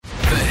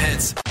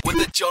Nights with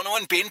the Jono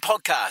and Ben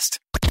podcast.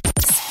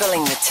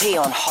 Spilling the tea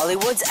on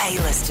Hollywood's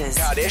A-listers.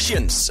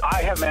 Kardashians.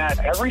 I have met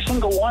every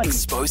single one.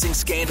 Exposing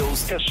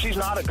scandals. Because she's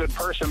not a good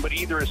person, but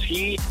either is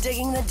he.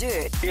 Digging the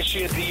dirt. Is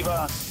she a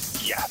diva?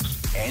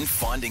 Yes. And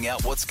finding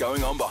out what's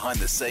going on behind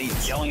the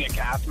scenes. Yelling at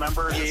cast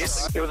members?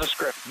 Yes. It was a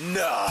script.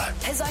 No.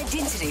 His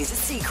identity's a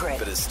secret.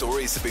 But his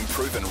stories have been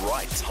proven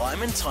right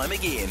time and time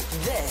again.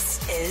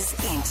 This is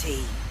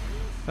Enty.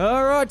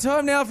 All right,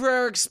 time now for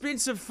our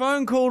expensive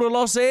phone call to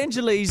Los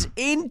Angeles.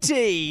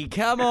 Enty,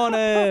 come on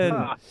in.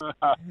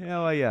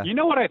 How are you? You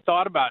know what I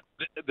thought about?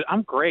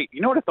 I'm great. You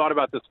know what I thought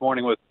about this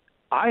morning was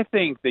I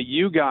think that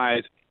you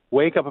guys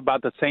wake up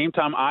about the same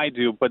time I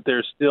do, but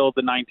there's still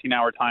the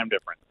 19-hour time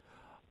difference.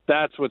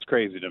 That's what's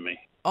crazy to me.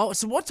 Oh,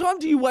 so what time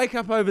do you wake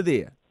up over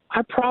there?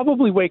 I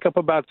probably wake up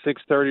about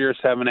 6:30 or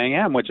 7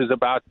 a.m., which is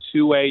about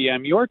 2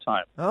 a.m. your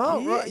time.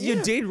 Oh, right.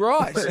 You're dead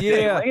right.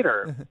 Yeah.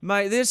 Later.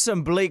 Mate, there's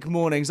some bleak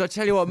mornings. I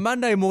tell you what,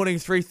 Monday morning,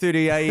 3:30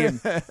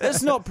 a.m.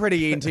 It's not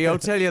pretty, Enty, I'll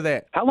tell you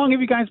that. How long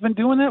have you guys been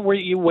doing that, where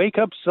you wake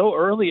up so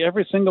early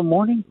every single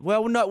morning?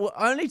 Well, no,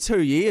 only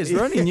 2 years.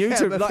 We're only new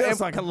to it.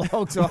 Feels like a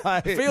long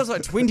time. It feels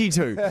like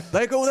 22.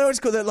 They always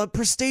call that like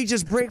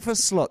prestigious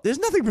breakfast slot. There's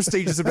nothing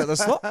prestigious about the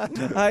slot.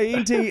 Hey,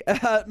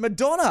 Enty,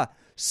 Madonna.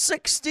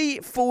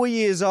 64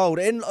 years old,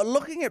 and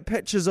looking at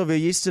pictures of her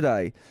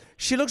yesterday,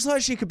 she looks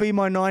like she could be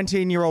my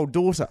 19-year-old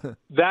daughter.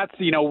 That's,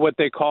 what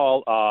they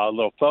call a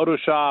little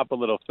Photoshop, a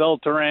little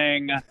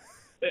filtering,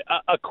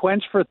 a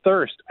quench for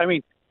thirst. I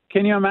mean,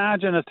 can you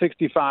imagine a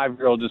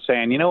 65-year-old just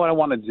saying, you know what I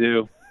want to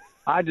do?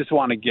 I just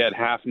want to get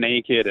half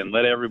naked and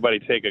let everybody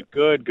take a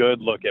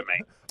good look at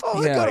me.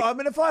 Oh, Yeah. God. I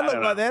mean, if I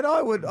looked like that,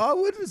 I would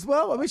as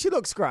well. I mean, she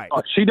looks great.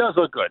 Oh, she does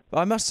look good.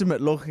 I must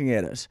admit, looking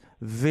at it,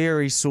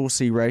 very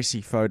saucy,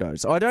 racy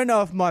photos. I don't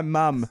know if my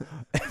mum,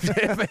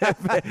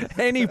 if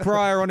any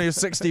prior on her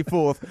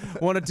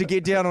 64th, wanted to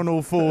get down on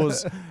all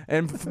fours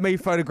and for me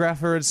photograph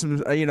her in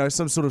some,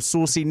 some sort of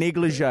saucy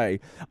negligee.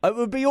 It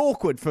would be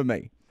awkward for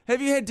me.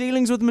 Have you had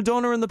dealings with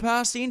Madonna in the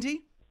past,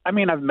 Enty? I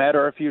mean, I've met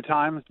her a few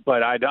times,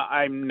 but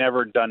I've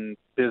never done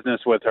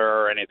business with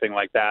her or anything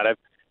like that.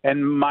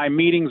 And my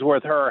meetings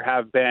with her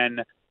have been,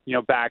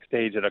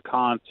 backstage at a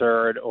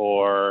concert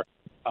or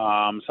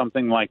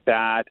something like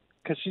that.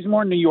 Because she's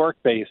more New York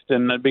based,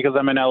 and because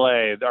I'm in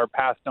LA, our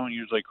paths don't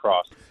usually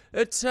cross.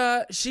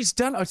 She's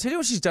done. I tell you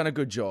what, she's done a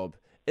good job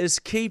is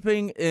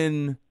keeping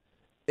in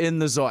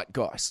the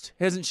zeitgeist,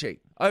 hasn't she?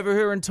 Over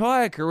her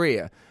entire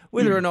career,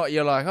 whether or not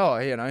you're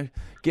like,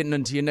 getting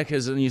into your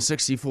knickers on your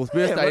 64th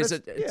birthday, is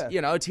it,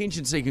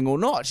 attention seeking or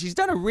not? She's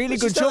done a really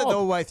good She's done job it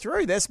all the way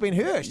through. That's been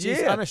her.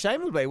 She's Yeah.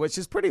 unashamedly, which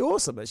is pretty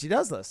awesome that she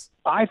does this.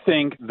 I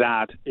think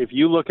that if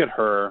you look at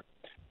her,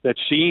 that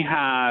she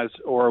has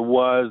or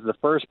was the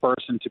first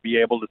person to be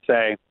able to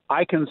say,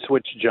 I can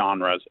switch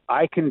genres.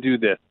 I can do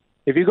this.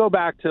 If you go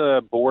back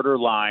to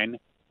Borderline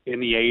in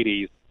the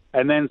 80s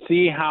and then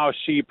see how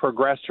she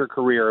progressed her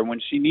career, and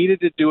when she needed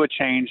to do a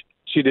change,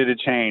 she did a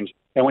change.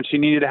 And when she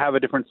needed to have a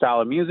different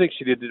style of music,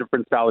 she did a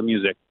different style of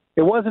music.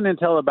 It wasn't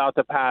until about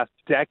the past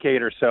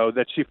decade or so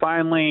that she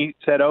finally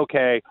said,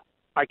 okay,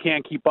 I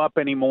can't keep up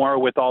anymore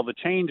with all the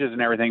changes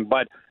and everything.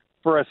 But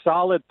for a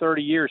solid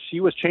 30 years, she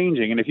was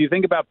changing. And if you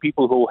think about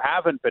people who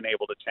haven't been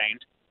able to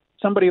change,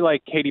 somebody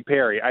like Katy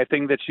Perry, I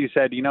think that she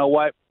said, you know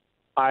what,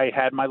 I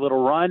had my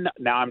little run.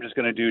 Now I'm just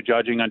going to do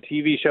judging on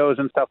TV shows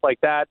and stuff like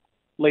that.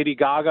 Lady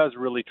Gaga is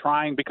really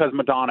trying because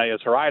Madonna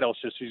is her idol,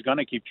 so she's going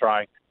to keep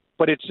trying.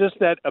 But it's just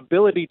that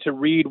ability to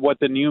read what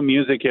the new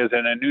music is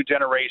and a new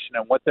generation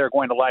and what they're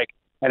going to like.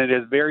 And it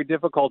is very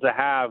difficult to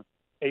have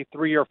a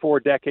 3 or 4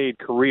 decade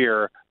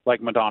career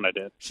like Madonna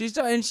did. She's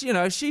done,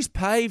 she's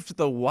paved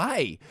the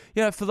way,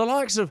 for the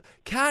likes of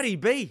Cardi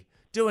B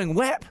doing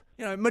WAP.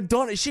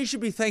 Madonna, she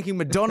should be thanking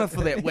Madonna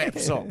for that WAP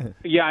song.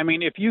 Yeah, I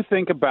mean, if you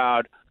think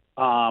about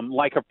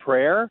Like a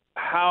Prayer,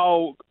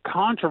 how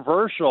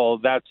controversial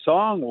that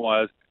song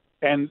was,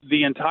 and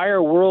the entire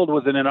world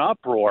was in an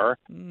uproar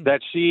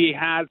that she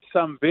had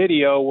some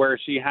video where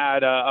she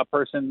had a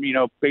person,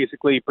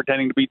 basically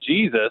pretending to be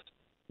Jesus.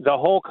 The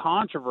whole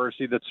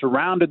controversy that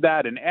surrounded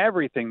that and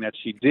everything that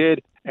she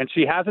did, and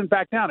she hasn't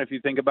backed down. If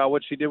you think about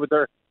what she did with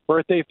her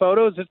birthday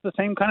photos, it's the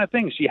same kind of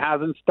thing. She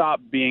hasn't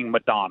stopped being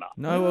Madonna.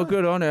 No, well,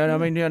 good on her. And I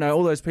mean,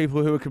 all those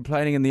people who were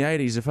complaining in the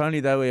 80s, if only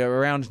they were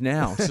around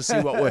now to see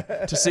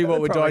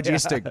what we're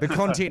digesting, the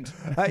content.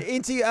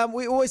 Enty,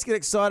 we always get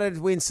excited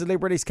when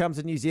celebrities come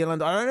to New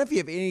Zealand. I don't know if you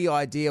have any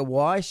idea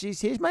why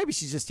she's here. Maybe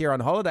she's just here on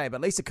holiday,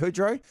 but Lisa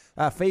Kudrow,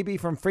 Phoebe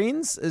from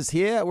Friends, is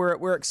here.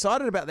 We're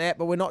excited about that,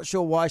 but we're not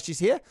sure why she's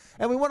here.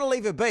 And we want to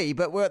leave her be,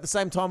 but we're at the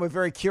same time, we're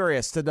very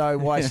curious to know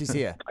why she's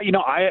here.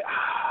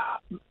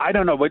 I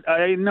don't know, but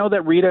I know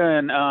that Rita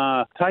and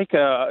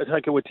Taika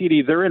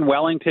Waititi, they're in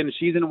Wellington.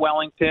 She's in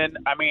Wellington.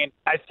 I mean,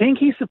 I think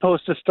he's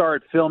supposed to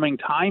start filming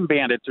Time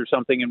Bandits or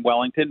something in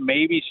Wellington.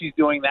 Maybe she's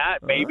doing that.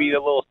 Maybe a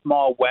little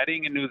small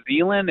wedding in New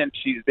Zealand, and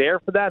she's there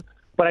for that.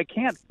 But I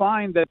can't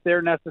find that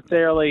they're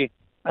necessarily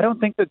 – I don't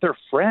think that they're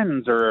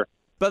friends or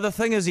But the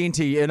thing is, NT,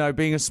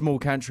 being a small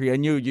country,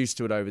 and you're used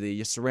to it over there,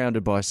 you're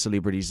surrounded by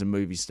celebrities and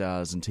movie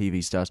stars and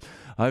TV stars.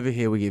 Over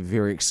here, we get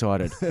very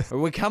excited.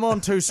 We come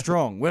on too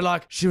strong. We're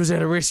like, she was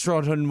at a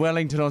restaurant in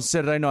Wellington on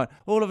Saturday night.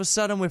 All of a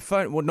sudden, we're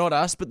phoning, well, not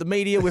us, but the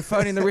media, we're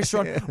phoning the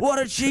restaurant. What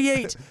did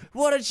she eat?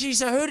 What did she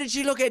say? Who did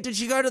she look at? Did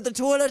she go to the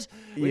toilet?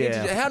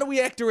 How do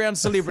we act around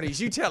celebrities?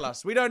 You tell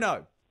us. We don't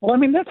know. Well, I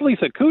mean, that's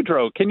Lisa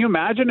Kudrow. Can you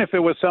imagine if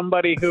it was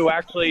somebody who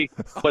actually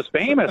was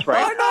famous,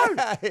 right?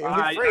 I know.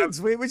 We're friends.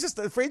 We just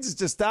Friends has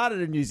just started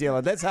in New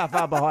Zealand. That's how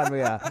far behind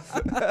we are.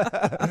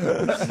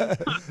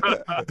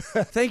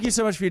 Thank you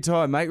so much for your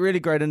time, mate. Really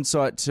great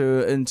insight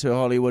into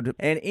Hollywood.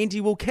 And Enty,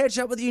 we'll catch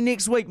up with you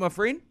next week, my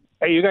friend.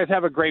 Hey, you guys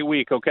have a great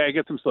week, okay?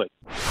 Get some sleep.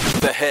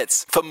 The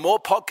Hits. For more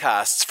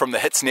podcasts from the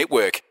Hits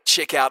Network,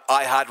 check out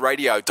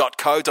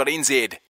iHeartRadio.co.nz.